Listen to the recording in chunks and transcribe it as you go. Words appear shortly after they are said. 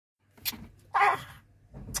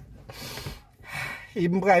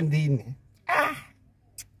Imbrandini.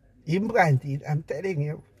 Imbrandini, I'm telling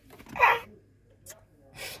you.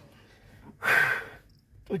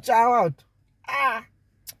 Tuchawa out.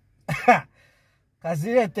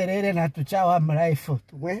 Kazile terere na tuchawa mraifu.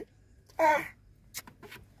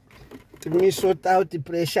 To me sort out the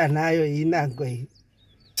pressure nayo inangwe.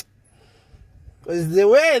 Because the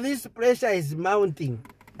way this pressure is mounting.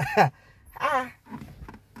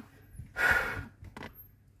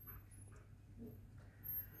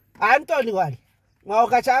 Anthony wali.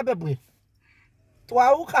 Mwaukachabe bwe.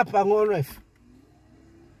 Twauka pangono if.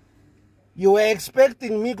 You were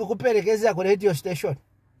expecting me kukuperekeza ku radio station.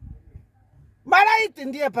 Maraiti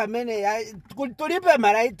ndiye pamene tulipe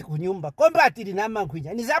maraiti kunyumba. Komba atili nama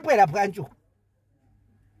nkwinya. Nizapwela pwanchu.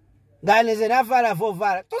 Ngane zenafara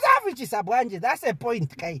fovara. Tuzafichisa bwanje. That's a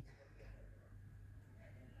point kai.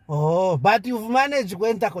 Oh, but you've managed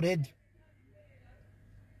kwenda ku radio.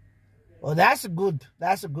 Oh, that's good.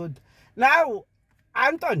 That's good. Now,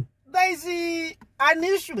 Anton, there is an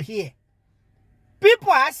issue here.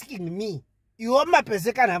 People asking me, Ioma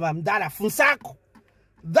Peseka na Bamdala Funsako.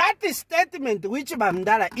 That is statement which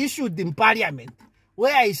Bamdala issued in Parliament,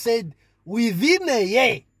 where I said, within a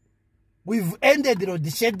year, we've ended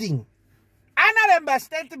loadshedding. Another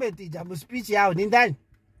statement is a speech out in that.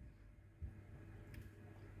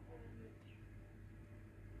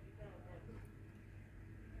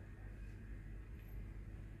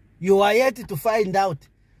 You are yet to find out.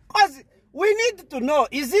 Because we need to know,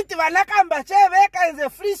 is it Wanakamba Cheveka is a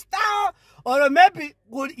freestyle, or maybe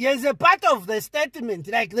is a part of the statement?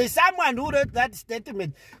 Like there's someone who wrote that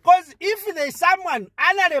statement. Because if there's someone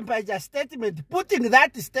analyzing a statement, putting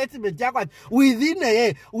that statement within a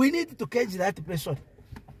year, we need to catch that person.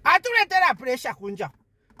 Atuletera pressure kunja.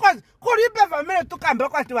 Because kuripe family tukamba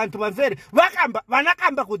kwa tuwantu waveri,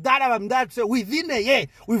 wanakamba kudara wamdara say within a year,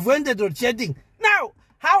 we've ended loadshedding. Now,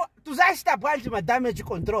 how to that branch my damage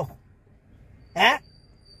control? Eh?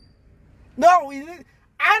 No, we need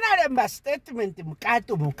another statement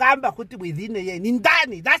mukamba kuti within a year.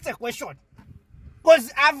 Nindani, that's a question.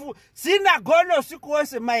 Because I've seen a gono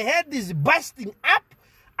sequence, my head is busting up.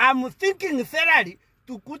 I'm thinking thoroughly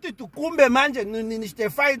to kuti to kumbe manje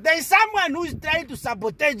nistefy. There is someone who is trying to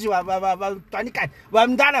sabotage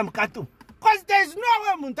wamdala mkatu. Because there is no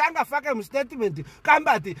way Muntanga fucking statement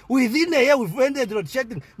kambati within a year we've ended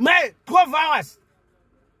loadshedding. My 12 hours.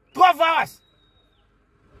 12 hours.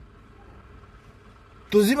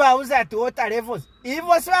 Tuziba uza at water levels.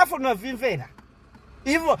 Ivo swafu no vinfera.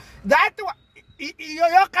 Ivo that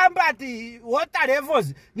yo kambati water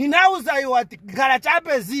levels. Ninauza yo at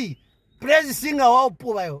Garachape Z. Praise singer wa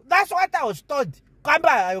upuwa yo. That's what I was told.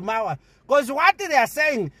 Kamba yo mawa. Because what they are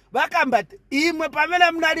saying, Bakambat, imwe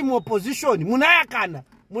pamela mnali mu opposition, munayakana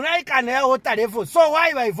ya water level. So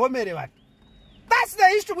why vomere what? That's the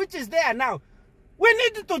issue which is there now. We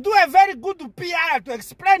need to do a very good PR to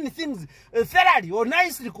explain things thoroughly or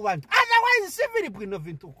nicely. Otherwise, civil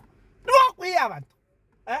bwinovintu. Work we haven't.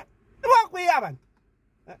 Work we haven't.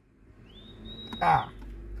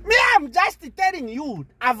 Me, I'm just telling you.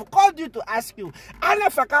 I've called you to ask you. Ana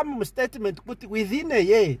fakamu statement put within a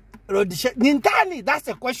year. Nintani, that's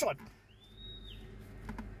a question.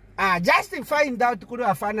 Just to find out kuru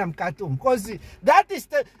afana mkatum. Because that is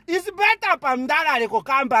it's better pamdala leko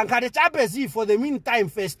kamba nkade for the meantime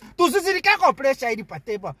first. Tusisirika ko pressure ili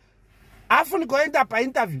pateba. Afuni go enter pa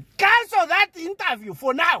interview. Cancel that interview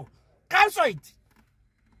for now. Cancel it.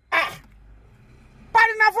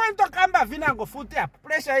 Pari na phone to kamba vina go fute up.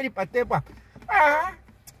 Pressure ili pateba.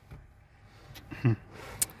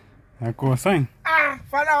 Saying.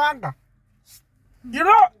 Fana wanga. You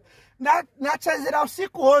know, na chazira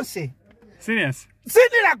usiku onse. Serious?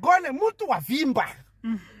 Sini na gone mutu wa vimba.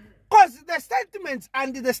 Because the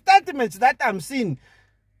statements that I'm seeing,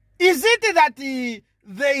 is it that they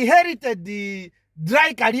inherited the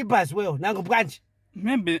dry Kariba as well? Nango branch?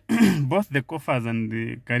 Maybe both the Kofas and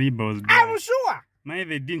the Kariba was dry. I'm sure.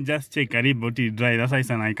 Maybe they didn't just check Kariba to dry. That's why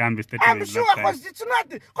I can't be stating. I'm sure because it's not.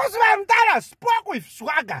 Because Vamdala spoke with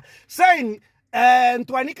Swagger saying,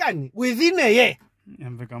 Ntwanikani, within a year.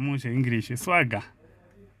 Yamvekamusha English, Swagger.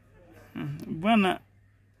 Bwana,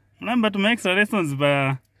 remember to make some lessons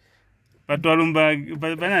by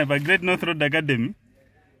Great North Road Academy.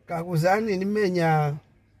 Kakuzani nimenya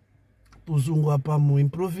tuzungu hapa mu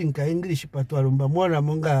improving ka English patwalumba mwana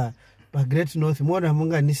monga pa Great North mwana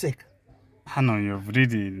monga niseka. I know you've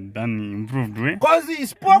really done improved way. Because he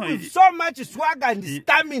spoke with so much swagger and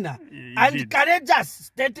stamina and courageous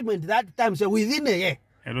statement that time. So within a year.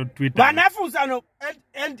 Hello, Twitter.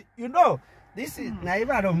 And you know, this is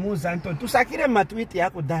naiva romuza Anton. Tusakire matweet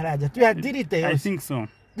yako daraja. Tuyadelete. I think so.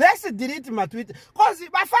 Let's delete my tweet. Because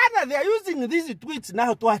Bafana, they are using these tweets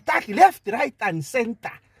now to attack left, right, and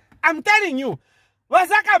center. I'm telling you.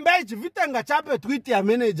 Wasaka mbeji vitanga chape tweet ya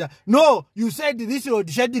manager. No, you said this load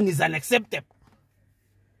shedding is unacceptable.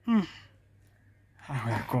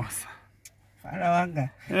 Of course.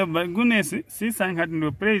 Farawanga. Yeah, but goodness, sisa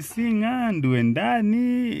ngati praising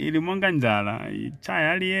nduendani ilimonga njala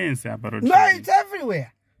chaya aliyense aparoti. No, it's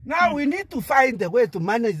everywhere. Now we need to find a way to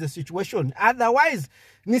manage the situation. Otherwise,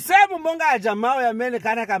 ni semu monga ajamao ya mene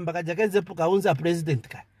kana kambaka jakenze puka unza president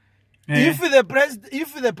ka. If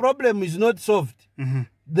the problem is not solved,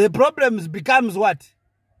 the problem becomes what?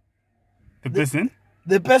 The person?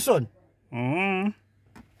 The person. Oh.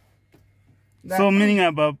 So meaning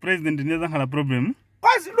about president doesn't have a problem?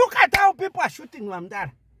 Because look at how people are shooting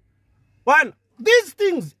Mamdara. One, these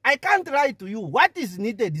things, I can't lie to you. What is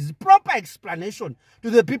needed is proper explanation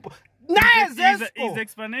to the people. Is the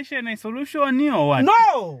explanation a solution or what?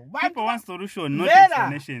 No. People want solution, not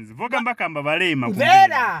explanations.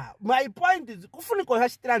 Vera, my point is,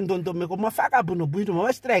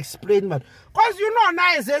 explain, man. Because you know,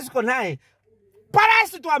 now ZESCO now.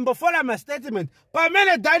 Parasi to ambofola my statement.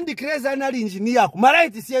 Pamele dandi crazy engineer. Mara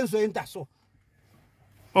iti sienzo enta so.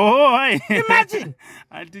 Oh, hi. Imagine.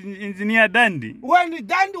 Engineer Dandy. When the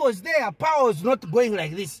Dandy was there, power was not going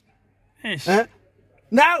like this.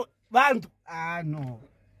 Now, no.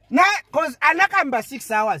 Now, because anakamba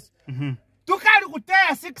 6 hours. Tukari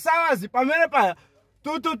kutea 6 hours. Pamele pa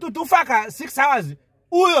tufaka 6 hours.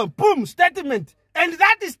 Uyo, boom, statement. And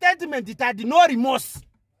that statement, it had no remorse.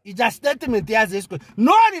 It's a statement here, ZESCO.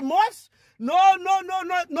 No remorse, no,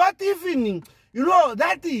 not even, you know,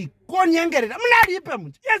 that konyengere.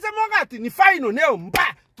 Yes, amongati ni final neo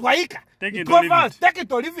mpa twaika. Take it or leave it. Take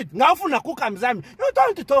it or leave it. Ngafu na kuka mzami. You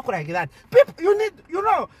don't talk like that. People, you need, you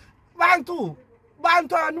know, bantu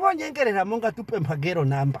anwonyengere na monga tupe mpagero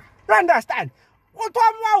namba. You understand?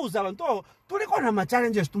 Wauza bantu tuliko na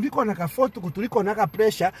challenges, tuliko na kafoto, tuliko na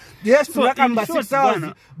pressure. Yes, so tunakamba 6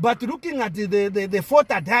 hours, but looking at the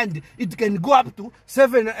fourth at hand, it can go up to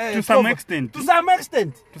 7 to some extent. To some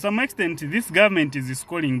extent. To some extent, this government is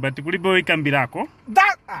scoring, but kulibo ikambirako.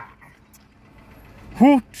 That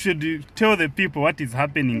who should tell the people what is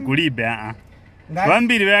happening kulibe?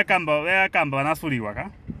 Wambiri wekamba wanasuliwa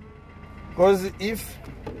ka? Because if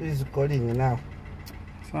is calling now.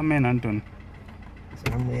 Samen Anton.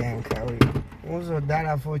 Also,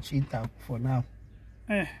 data for cheetah for now.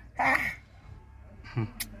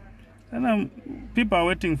 And people are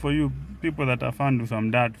waiting for you. People that are found from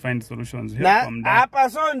that find solutions. Help from that. Hapa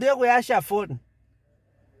so ndio kuyasha phone.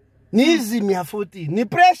 Nizi 140. Ni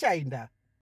pressure inda.